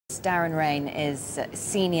Darren Ruane is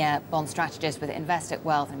senior bond strategist with Investec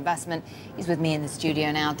Wealth Investment. He's with me in the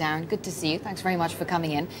studio now. Darren, good to see you. Thanks very much for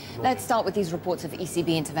coming in. Let's start with these reports of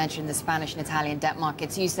ECB intervention in the Spanish and Italian debt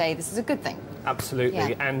markets. You say this is a good thing. Absolutely,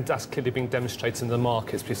 yeah. And that's clearly being demonstrated in the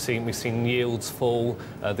markets. We've seen yields fall.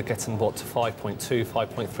 They're getting to 5.2,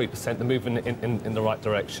 5.3%. They're moving in the right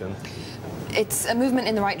direction. It's a movement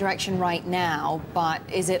in the right direction right now, but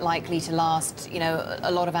is it likely to last? You know,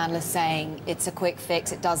 a lot of analysts saying it's a quick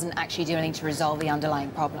fix. It doesn't actually do anything to resolve the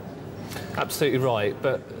underlying problem. Absolutely right,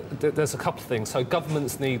 but there's a couple of things. So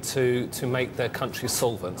governments need to make their countries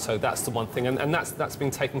solvent. So that's the one thing, and that's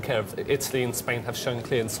been taken care of. Italy and Spain have shown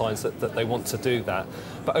clear signs that they want to do that.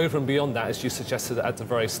 But over and beyond that, as you suggested at the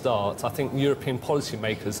very start, I think European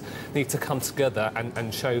policymakers need to come together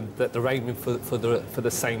and show that they're aiming for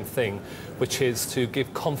the same thing, which is to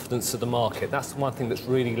give confidence to the market. That's the one thing that's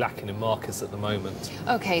really lacking in markets at the moment.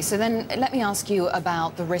 OK, so then let me ask you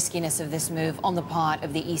about the riskiness of this move on the part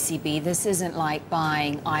of the ECB. This isn't like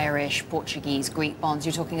buying Irish, Portuguese, Greek bonds.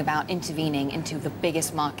 You're talking about intervening into the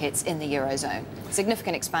biggest markets in the Eurozone.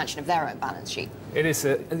 Significant expansion of their own balance sheet. It is,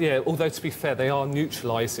 yeah, although to be fair, they are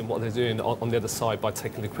neutralising what they're doing on the other side by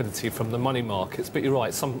taking liquidity from the money markets. But you're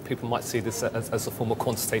right, some people might see this as a form of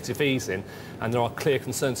quantitative easing, and there are clear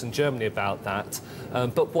concerns in Germany about that.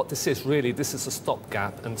 But what this is, really, this is a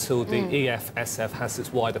stopgap until the EFSF has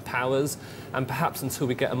its wider powers, and perhaps until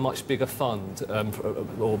we get a much bigger fund,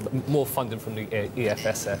 or more funding from the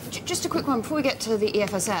EFSF. Just a quick one, before we get to the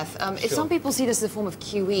EFSF. If Sure. some people see this as a form of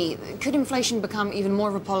QE, could inflation become even more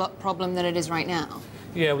of a problem than it is right now?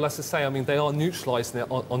 Yeah, well, as I say, I mean, they are neutralising it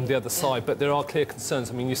on the other side, but there are clear concerns.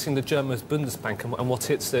 I mean, you've seen the German Bundesbank and what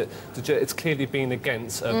it's clearly been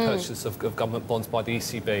against purchase of government bonds by the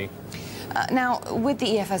ECB. Now, with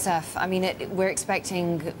the EFSF, I mean, we're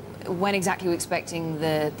expecting... When exactly are we expecting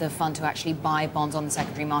the fund to actually buy bonds on the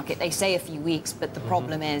secondary market? They say a few weeks, but the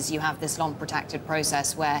problem is you have this long protracted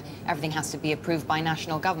process where everything has to be approved by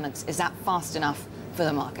national governments. Is that fast enough for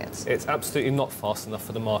the markets? It's absolutely not fast enough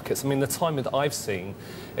for the markets. I mean, the timing that I've seen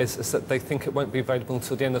is that they think it won't be available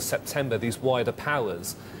until the end of September, these wider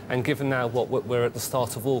powers. And given now we're at the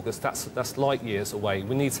start of August, that's light years away.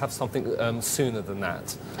 We need to have something sooner than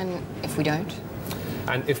that. And if we don't?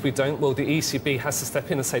 And if we don't, well, the ECB has to step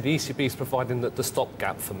in and say the ECB is providing the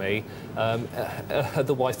stopgap for me.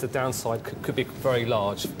 Otherwise, the downside could be very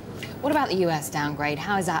large. What about the US downgrade?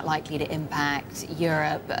 How is that likely to impact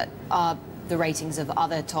Europe? Are the ratings of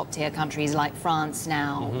other top-tier countries like France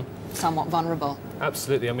now somewhat vulnerable?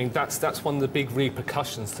 Absolutely. I mean, that's one of the big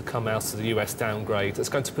repercussions to come out of the US downgrade. It's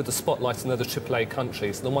going to put the spotlight on other AAA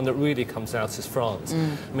countries. The one that really comes out is France.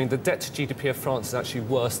 I mean, the debt to GDP of France is actually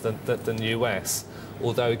worse than the US.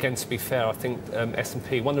 Although, again, to be fair, I think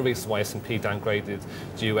S&P, one of the reasons why S&P downgraded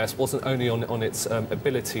the US wasn't only on its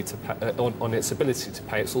ability to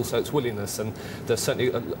pay, it's also its willingness, and there's certainly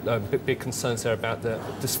big concerns there about the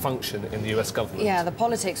dysfunction in the US government. Yeah, the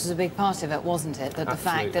politics was a big part of it, wasn't it? That the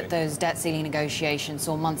Absolutely. fact that those debt ceiling negotiations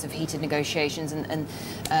saw months of heated negotiations, and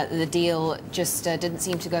the deal just didn't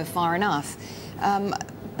seem to go far enough.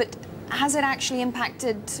 But has it actually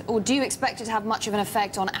impacted, or do you expect it to have much of an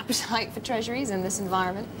effect on appetite for Treasuries in this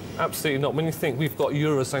environment? Absolutely not. When you think we've got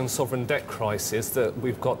Eurozone sovereign debt crisis, that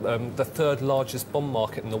we've got the third largest bond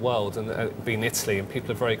market in the world, and being Italy, and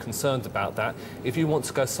people are very concerned about that. If you want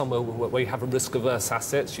to go somewhere where you have a risk-averse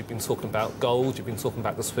assets, you've been talking about gold, you've been talking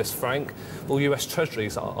about the Swiss franc, well, US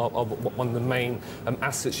Treasuries are one of the main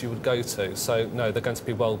assets you would go to. So, no, they're going to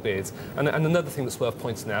be well bid. And another thing that's worth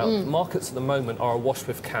pointing out, markets at the moment are awash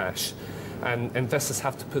with cash. And investors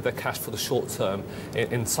have to put their cash for the short term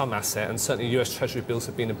in some asset, and certainly US Treasury bills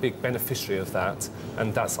have been a big beneficiary of that,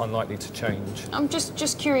 and that's unlikely to change. I'm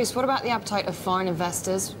just curious, what about the appetite of foreign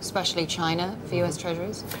investors, especially China, for US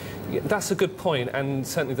Treasuries? Yeah, that's a good point, and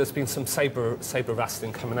certainly there's been some saber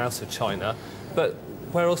rattling coming out of China, but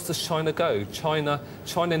where else does China go? China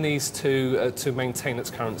needs to maintain its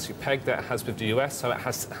currency peg that it has with the US, so it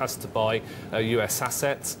has to buy US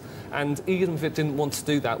assets. And even if it didn't want to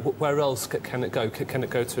do that, where else can it go? Can it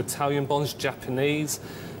go to Italian bonds, Japanese,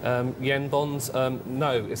 yen bonds?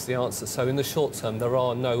 No, is the answer. So in the short term, there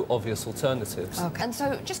are no obvious alternatives. Okay. And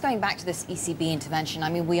so just going back to this ECB intervention, I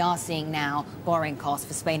mean, we are seeing now borrowing costs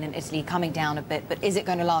for Spain and Italy coming down a bit, but is it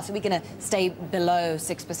going to last? Are we going to stay below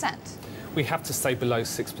 6%? We have to stay below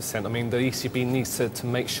 6%. I mean, the ECB needs to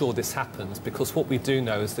make sure this happens, because what we do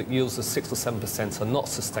know is that yields of 6 or 7% are not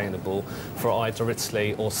sustainable for either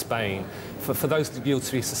Italy or Spain. For those yields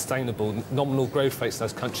to be sustainable, nominal growth rates in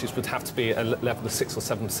those countries would have to be at a level of 6 or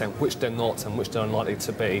 7%, which they're not and which they're unlikely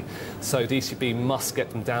to be. So the ECB must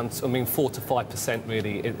get them down to, I mean, 4 to 5%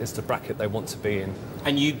 really is the bracket they want to be in.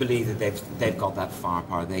 And you believe that they've got that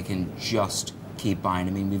firepower, they can just keep buying? I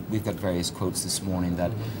mean, we've got various quotes this morning that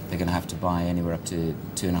they're going to have to buy anywhere up to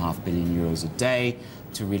 2.5 billion euros a day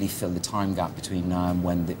to really fill the time gap between now and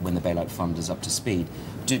when the bailout fund is up to speed.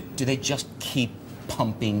 Do they just keep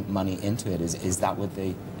pumping money into it? Is that what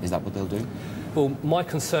they'll do? Well, my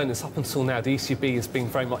concern is up until now, the ECB has been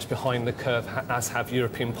very much behind the curve, as have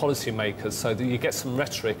European policymakers, so that you get some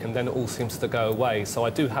rhetoric and then it all seems to go away. So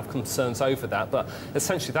I do have concerns over that, but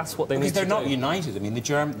essentially that's what they need to do. Because they're not united. I mean, the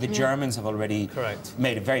Germans have already Correct.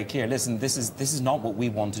 made it very clear, listen, this is not what we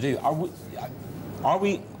want to do. Are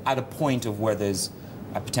we at a point of where there's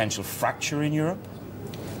a potential fracture in Europe?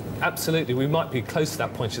 Absolutely, we might be close to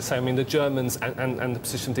that point, you say. I mean, the Germans and the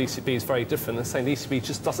position of the ECB is very different. They're saying the ECB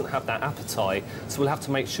just doesn't have that appetite, so we'll have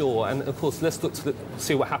to make sure. And of course, let's look to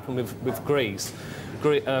see what happened with Greece.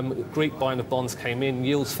 Greek buying of bonds came in,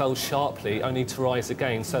 yields fell sharply, only to rise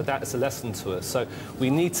again. So that is a lesson to us. So we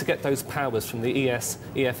need to get those powers from the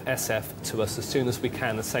EFSF to us as soon as we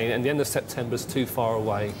can, and saying, and the end of September is too far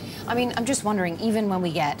away. I mean, I'm just wondering, even when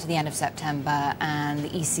we get to the end of September and the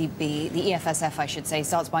ECB, the EFSF, I should say,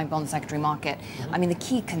 starts buying bonds secondary market, I mean, the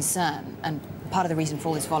key concern, and part of the reason for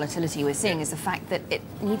all this volatility we're seeing, is the fact that it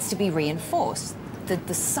needs to be reinforced.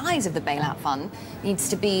 The size of the bailout fund needs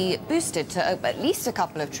to be boosted to at least a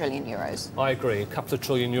couple of trillion euros. I agree, a couple of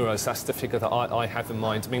trillion euros, that's the figure that I have in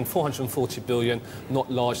mind. I mean, 440 billion, not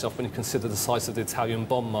large enough when you consider the size of the Italian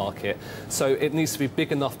bond market. So it needs to be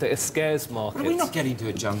big enough that it scares markets. But are we not getting to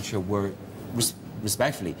a juncture where,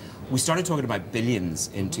 respectfully, we started talking about billions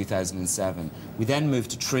in 2007. We then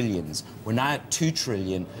moved to trillions. We're now at 2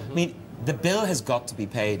 trillion. I mean, the bill has got to be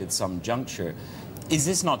paid at some juncture. Is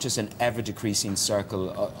this not just an ever-decreasing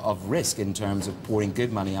circle of risk in terms of pouring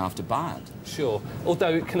good money after bad? Sure,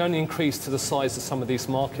 although it can only increase to the size of some of these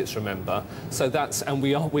markets, remember. So that's, and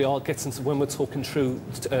we are getting to, when we're talking true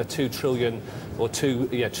 2 trillion or 2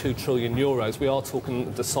 trillion euros, we are talking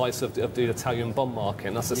the size of the Italian bond market.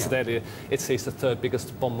 And as I said earlier, Italy's the 3rd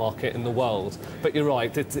biggest bond market in the world. But you're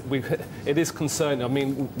right, it is concerning. I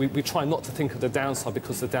mean, we try not to think of the downside,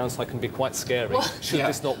 because the downside can be quite scary, should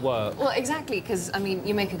this not work. Well, exactly, because, I mean,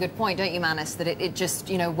 you make a good point, don't you, Manus, that it just,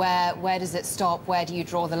 you know, where does it stop? Where do you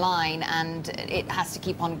draw the line? And it has to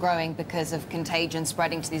keep on growing because of contagion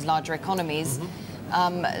spreading to these larger economies.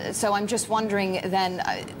 So I'm just wondering then,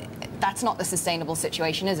 that's not the sustainable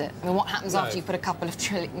situation, is it? I mean, what happens after you put a couple of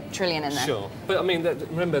trillion in there? Sure, but I mean,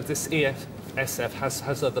 remember, this EFSF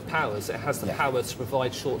has other powers. It has the power to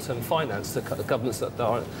provide short-term finance to governments that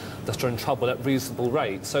are in trouble at reasonable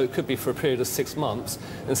rates. So it could be for a period of 6 months.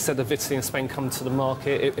 Instead of Italy and Spain coming to the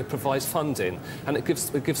market, it provides funding, and it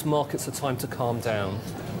gives markets the time to calm down.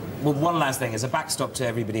 Well, one last thing, as a backstop to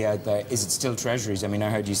everybody out there, is it still Treasuries? I mean,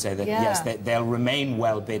 I heard you say that, yes, they'll remain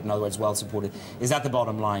well bid, in other words, well supported. Is that the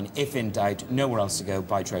bottom line? If in doubt, nowhere else to go,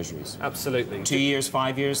 buy Treasuries? Absolutely. 2 years,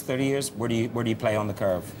 5 years, 30 years? Where do you play on the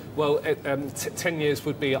curve? Well, 10 years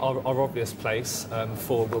would be our obvious place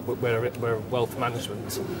for we're wealth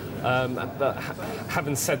management. But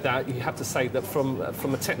having said that, you have to say that from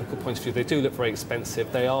a technical point of view, they do look very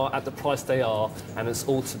expensive. They are at the price they are, and it's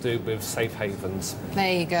all to do with safe havens.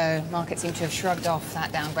 There you go. Markets seem to have shrugged off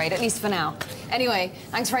that downgrade, at least for now. Anyway,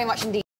 thanks very much indeed.